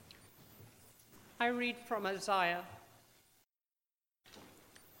I read from Isaiah.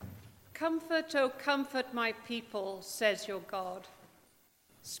 Comfort, O comfort my people, says your God.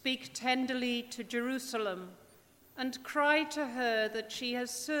 Speak tenderly to Jerusalem and cry to her that she has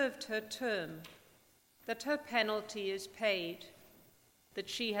served her term, that her penalty is paid, that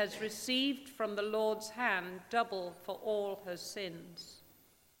she has received from the Lord's hand double for all her sins.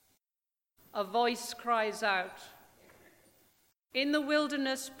 A voice cries out, "In the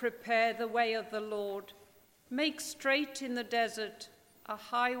wilderness prepare the way of the Lord, make straight in the desert a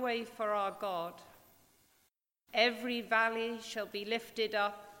highway for our God. Every valley shall be lifted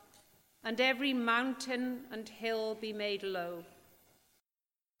up, and every mountain and hill be made low.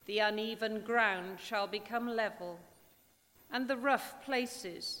 The uneven ground shall become level, and the rough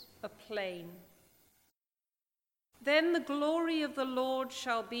places a plain. Then the glory of the Lord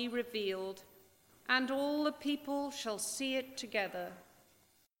shall be revealed, and all the people shall see it together.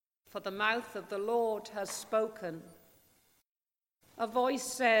 For the mouth of the Lord has spoken. A voice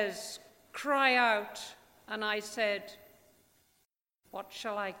says, 'Cry out,' and I said, 'What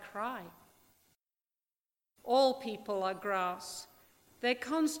shall I cry?' All people are grass. Their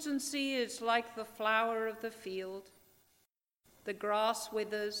constancy is like the flower of the field. The grass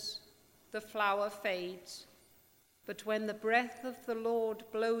withers, the flower fades. But when the breath of the Lord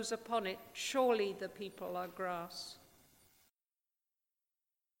blows upon it, surely the people are grass.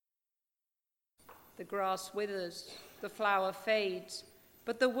 The grass withers, the flower fades,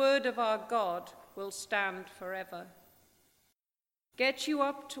 but the word of our God will stand forever. Get you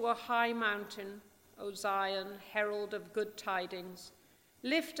up to a high mountain, O Zion, herald of good tidings.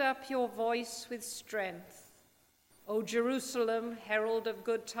 Lift up your voice with strength. O Jerusalem, herald of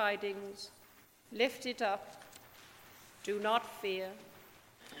good tidings, lift it up. Do not fear.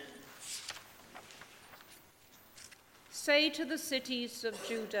 Say to the cities of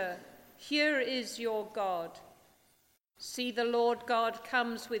Judah, 'Here is your God.' See, the Lord God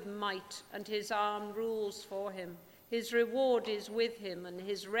comes with might, and his arm rules for him. His reward is with him, and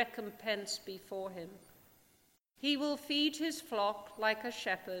his recompense before him. He will feed his flock like a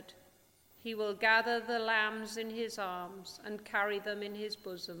shepherd. He will gather the lambs in his arms and carry them in his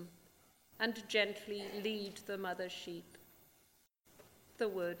bosom, and gently lead the mother sheep." The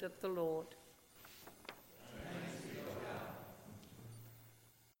word of the Lord.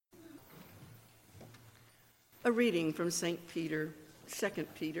 A reading from St. Peter,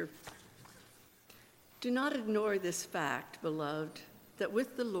 2 Peter. Do not ignore this fact, beloved, that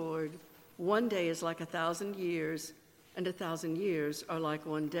with the Lord, one day is like 1,000 years, and 1,000 years are like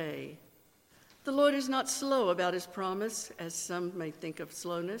one day. The Lord is not slow about his promise, as some may think of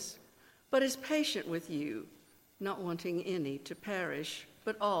slowness, but is patient with you, not wanting any to perish,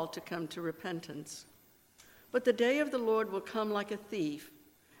 but all to come to repentance. But the day of the Lord will come like a thief,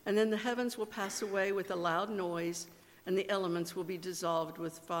 and then the heavens will pass away with a loud noise, and the elements will be dissolved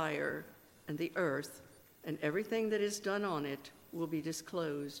with fire, and the earth and everything that is done on it will be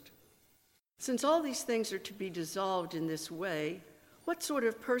disclosed. Since all these things are to be dissolved in this way, what sort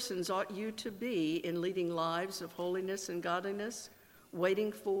of persons ought you to be in leading lives of holiness and godliness,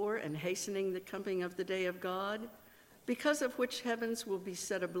 waiting for and hastening the coming of the day of God, because of which heavens will be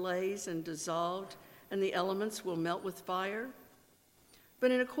set ablaze and dissolved, and the elements will melt with fire?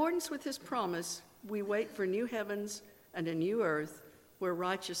 But in accordance with his promise, we wait for new heavens and a new earth where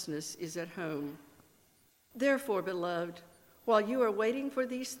righteousness is at home. Therefore, beloved, while you are waiting for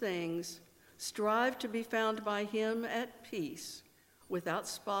these things, strive to be found by him at peace, without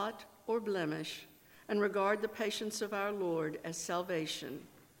spot or blemish, and regard the patience of our Lord as salvation.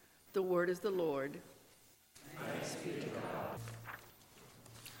 The word of the Lord. Thanks be to God.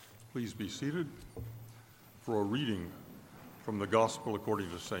 Please be seated for a reading from the Gospel according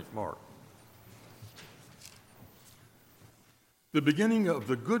to St. Mark. The beginning of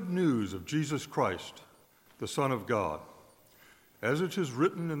the good news of Jesus Christ, the Son of God, as it is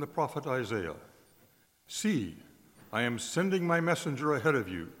written in the prophet Isaiah, "See, I am sending my messenger ahead of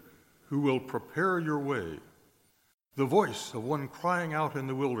you, who will prepare your way. The voice of one crying out in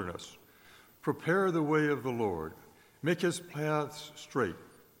the wilderness, prepare the way of the Lord, make his paths straight."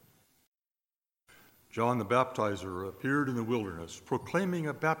 John the Baptizer appeared in the wilderness, proclaiming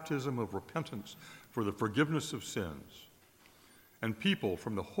a baptism of repentance for the forgiveness of sins. And people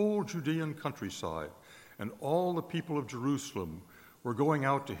from the whole Judean countryside and all the people of Jerusalem were going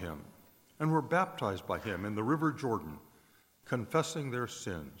out to him and were baptized by him in the river Jordan, confessing their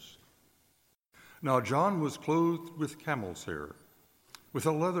sins. Now John was clothed with camel's hair, with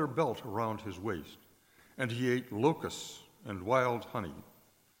a leather belt around his waist, and he ate locusts and wild honey.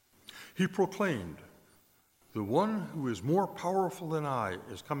 He proclaimed, "The one who is more powerful than I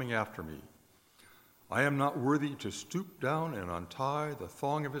is coming after me. I am not worthy to stoop down and untie the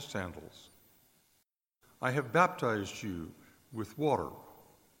thong of his sandals. I have baptized you with water,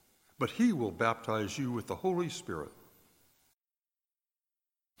 but he will baptize you with the Holy Spirit.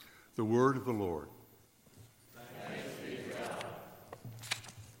 The word of the Lord. Thanks be to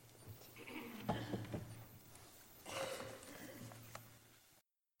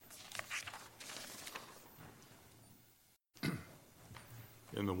God.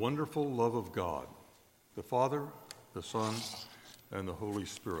 In the wonderful love of God, the Father, the Son, and the Holy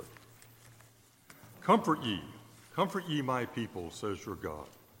Spirit. Comfort ye my people, says your God.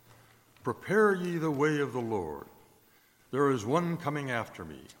 Prepare ye the way of the Lord. There is one coming after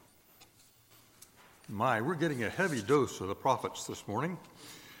me. We're getting a heavy dose of the prophets this morning.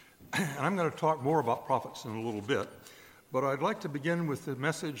 And I'm going to talk more about prophets in a little bit, but I'd like to begin with the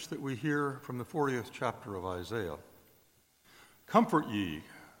message that we hear from the 40th chapter of Isaiah. Comfort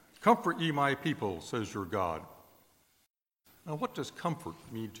ye my people, says your God. Now, what does comfort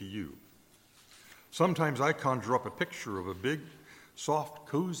mean to you? Sometimes I conjure up a picture of a big, soft,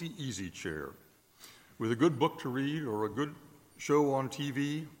 cozy easy chair with a good book to read or a good show on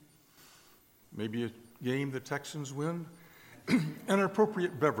TV, maybe a game the Texans win, and an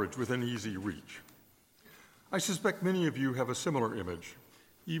appropriate beverage within easy reach. I suspect many of you have a similar image,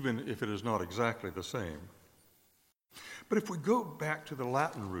 even if it is not exactly the same. But if we go back to the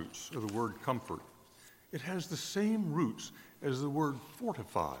Latin roots of the word comfort, it has the same roots as the word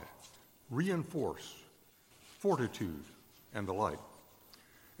fortify, reinforce, fortitude, and the like.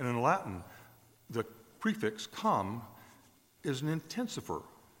 And in Latin, the prefix com is an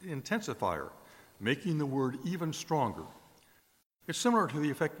intensifier, making the word even stronger. It's similar to the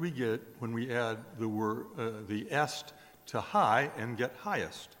effect we get when we add the est to high and get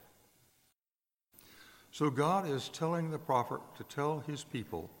highest. So God is telling the prophet to tell his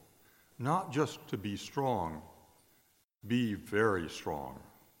people not just to be strong, be very strong.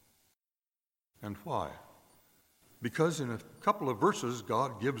 And why? Because in a couple of verses,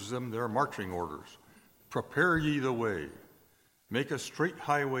 God gives them their marching orders. Prepare ye the way. Make a straight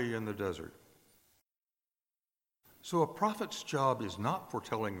highway in the desert. So a prophet's job is not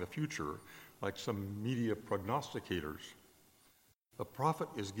foretelling the future like some media prognosticators. A prophet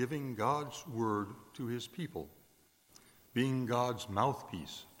is giving God's word to his people, being God's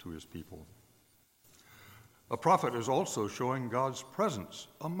mouthpiece to his people. A prophet is also showing God's presence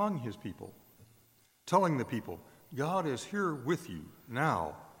among his people, telling the people, God is here with you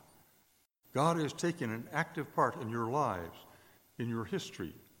now. God is taking an active part in your lives, in your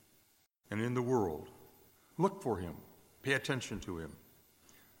history, and in the world. Look for him. Pay attention to him.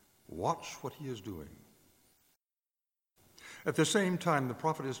 Watch what he is doing. At the same time, the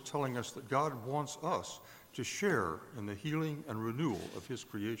prophet is telling us that God wants us to share in the healing and renewal of his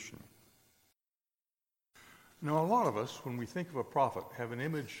creation. Now, a lot of us, when we think of a prophet, have an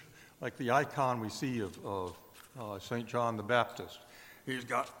image like the icon we see of St. John the Baptist. He's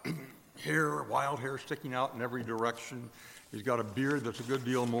got hair, wild hair sticking out in every direction. He's got a beard that's a good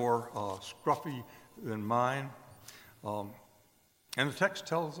deal more scruffy than mine. And the text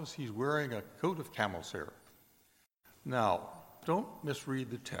tells us he's wearing a coat of camel's hair. Now, don't misread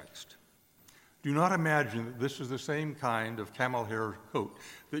the text. Do not imagine that this is the same kind of camel hair coat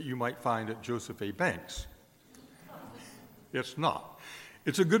that you might find at Joseph A. Banks. It's not.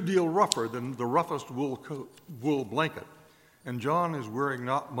 It's a good deal rougher than the roughest wool blanket, and John is wearing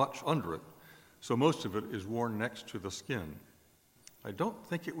not much under it, so most of it is worn next to the skin. I don't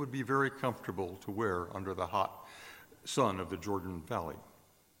think it would be very comfortable to wear under the hot sun of the Jordan Valley.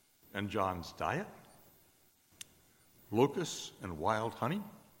 And John's diet? Locusts and wild honey?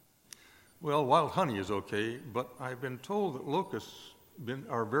 Well, wild honey is okay, but I've been told that locusts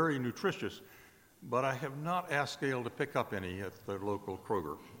are very nutritious, but I have not asked Gail to pick up any at the local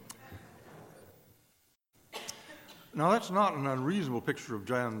Kroger. Now, that's not an unreasonable picture of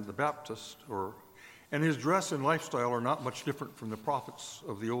John the Baptist, and his dress and lifestyle are not much different from the prophets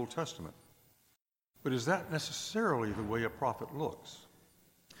of the Old Testament. But is that necessarily the way a prophet looks?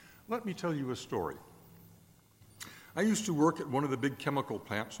 Let me tell you a story. I used to work at one of the big chemical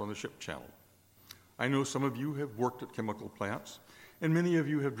plants on the Ship Channel. I know some of you have worked at chemical plants, and many of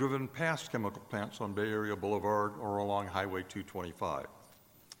you have driven past chemical plants on Bay Area Boulevard or along Highway 225.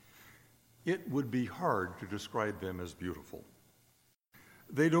 It would be hard to describe them as beautiful.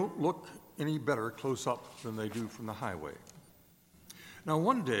 They don't look any better close up than they do from the highway. Now,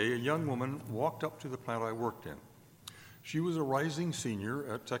 one day, a young woman walked up to the plant I worked in. She was a rising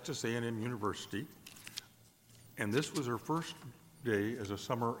senior at Texas A&M University, and this was her first day as a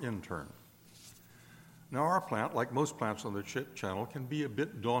summer intern. Now, our plant, like most plants on the Ship Channel, can be a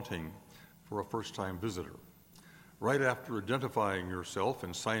bit daunting for a first-time visitor. Right after identifying yourself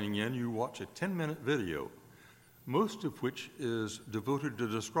and signing in, you watch a 10-minute video, most of which is devoted to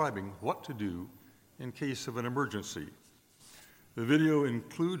describing what to do in case of an emergency. The video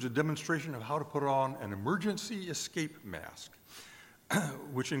includes a demonstration of how to put on an emergency escape mask,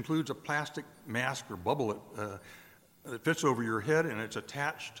 which includes a plastic mask or bubble that fits over your head, and it's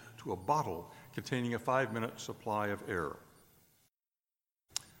attached to a bottle containing a 5-minute supply of air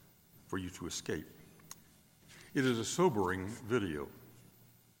for you to escape. It is a sobering video.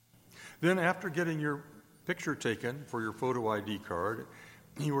 Then, after getting your picture taken for your photo ID card,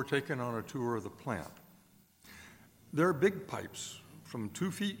 you are taken on a tour of the plant. There are big pipes from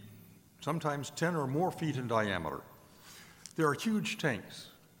 2 feet, sometimes 10 or more feet in diameter. There are huge tanks,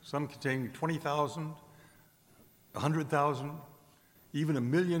 some containing 20,000, 100,000, even 1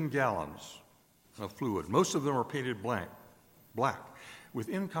 million gallons of fluid. Most of them are painted black, with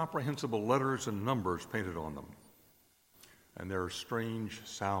incomprehensible letters and numbers painted on them. And there are strange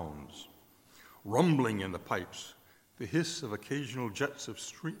sounds, rumbling in the pipes, the hiss of occasional jets of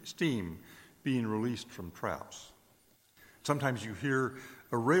steam being released from traps. Sometimes you hear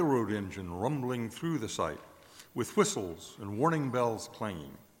a railroad engine rumbling through the site, with whistles and warning bells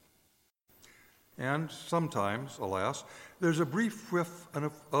clanging. And sometimes, alas, there's a brief whiff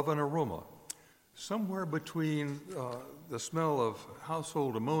of an aroma, somewhere between the smell of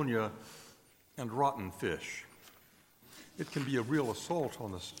household ammonia and rotten fish. It can be a real assault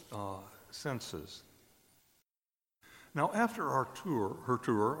on the senses. Now, after her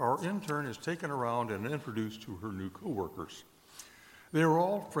tour, our intern is taken around and introduced to her new coworkers. They are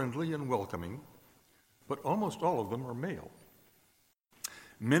all friendly and welcoming, but almost all of them are male.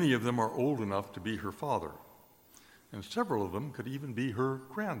 Many of them are old enough to be her father, and several of them could even be her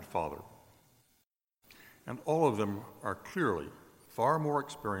grandfather. And all of them are clearly far more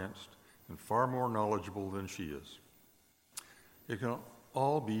experienced and far more knowledgeable than she is. It can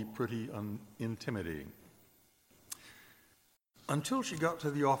all be pretty intimidating. Until she got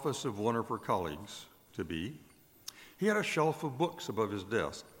to the office of one of her colleagues-to-be, he had a shelf of books above his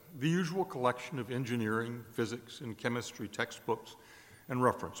desk, the usual collection of engineering, physics, and chemistry textbooks and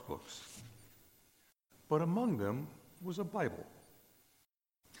reference books. But among them was a Bible,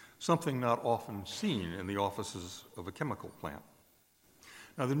 something not often seen in the offices of a chemical plant.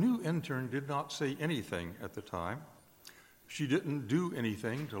 Now, the new intern did not say anything at the time. She didn't do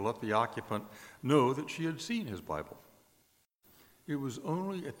anything to let the occupant know that she had seen his Bible. It was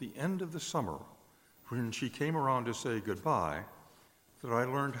only at the end of the summer, when she came around to say goodbye, that I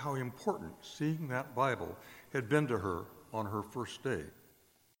learned how important seeing that Bible had been to her on her first day.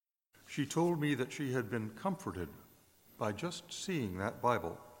 She told me that she had been comforted by just seeing that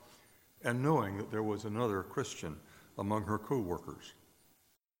Bible and knowing that there was another Christian among her co-workers.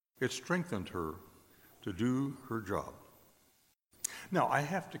 It strengthened her to do her job. Now, I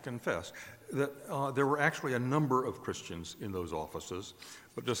have to confess that there were actually a number of Christians in those offices,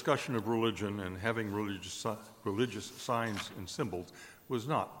 but discussion of religion and having religious signs and symbols was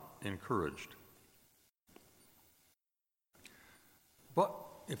not encouraged. But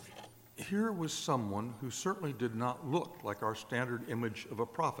if here was someone who certainly did not look like our standard image of a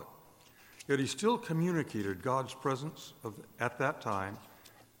prophet, yet he still communicated God's presence at that time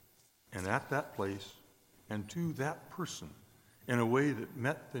and at that place and to that person in a way that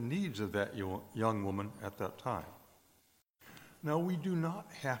met the needs of that young woman at that time. Now, we do not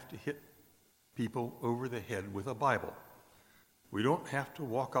have to hit people over the head with a Bible. We don't have to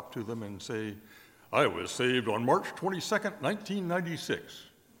walk up to them and say, "I was saved on March 22nd, 1996.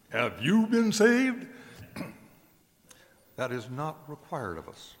 Have you been saved?" That is not required of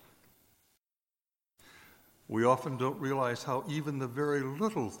us. We often don't realize how even the very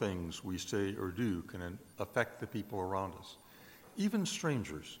little things we say or do can affect the people around us, even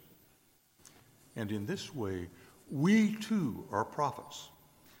strangers. And in this way, we too are prophets.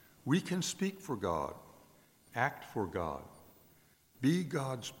 We can speak for God, act for God, be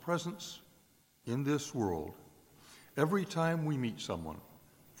God's presence in this world every time we meet someone,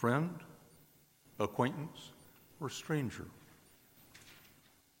 friend, acquaintance, or stranger.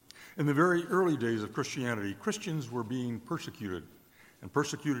 In the very early days of Christianity, Christians were being persecuted, and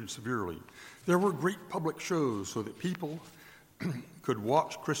persecuted severely. There were great public shows so that people could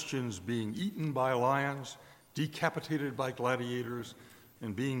watch Christians being eaten by lions, decapitated by gladiators,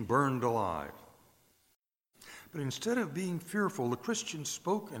 and being burned alive. But instead of being fearful, the Christians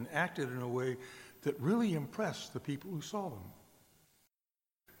spoke and acted in a way that really impressed the people who saw them.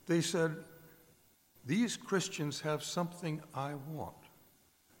 They said, "These Christians have something I want,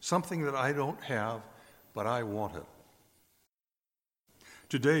 something that I don't have, but I want it."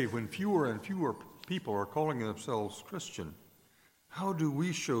 Today, when fewer and fewer people are calling themselves Christian, how do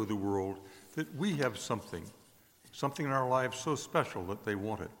we show the world that we have something in our lives so special that they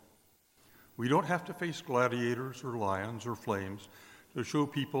want it? We don't have to face gladiators or lions or flames to show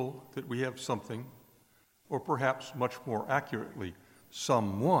people that we have something, or perhaps much more accurately,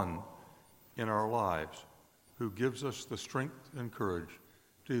 someone in our lives who gives us the strength and courage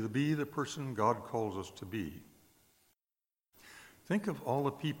to be the person God calls us to be. Think of all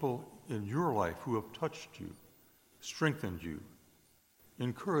the people in your life who have touched you, strengthened you,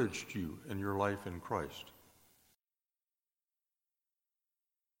 encouraged you in your life in Christ.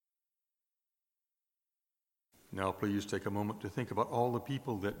 Now please take a moment to think about all the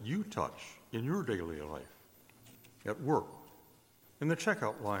people that you touch in your daily life, at work, in the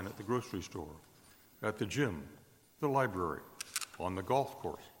checkout line at the grocery store, at the gym, the library, on the golf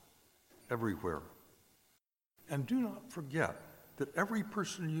course, everywhere. And do not forget that every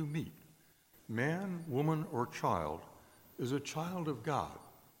person you meet, man, woman, or child, is a child of God,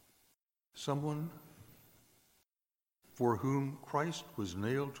 someone for whom Christ was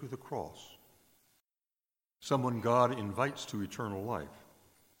nailed to the cross, someone God invites to eternal life.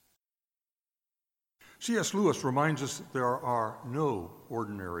 C.S. Lewis reminds us that there are no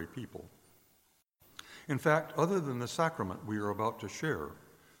ordinary people. In fact, other than the sacrament we are about to share,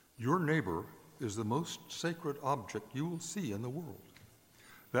 your neighbor is the most sacred object you will see in the world.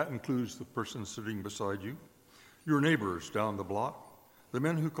 That includes the person sitting beside you, your neighbors down the block, the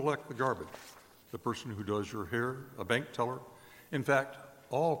men who collect the garbage, the person who does your hair, a bank teller. In fact,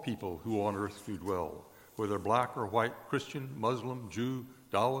 all people who on earth do dwell, whether black or white, Christian, Muslim, Jew,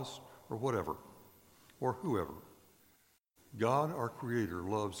 Taoist, or whatever, or whoever. God, our Creator,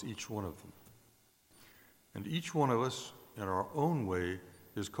 loves each one of them. And each one of us, in our own way,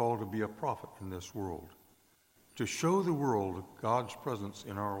 is called to be a prophet in this world, to show the world God's presence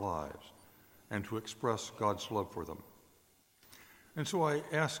in our lives, and to express God's love for them. And so I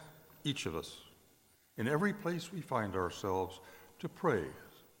ask each of us, in every place we find ourselves, to pray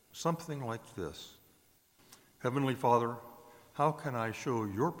something like this. Heavenly Father, how can I show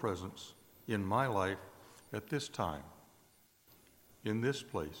your presence in my life at this time, in this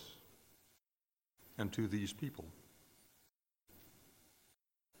place, and to these people?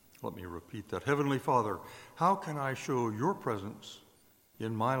 Let me repeat that. Heavenly Father, how can I show your presence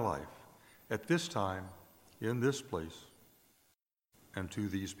in my life at this time, in this place, and to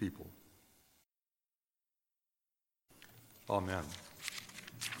these people? Amen.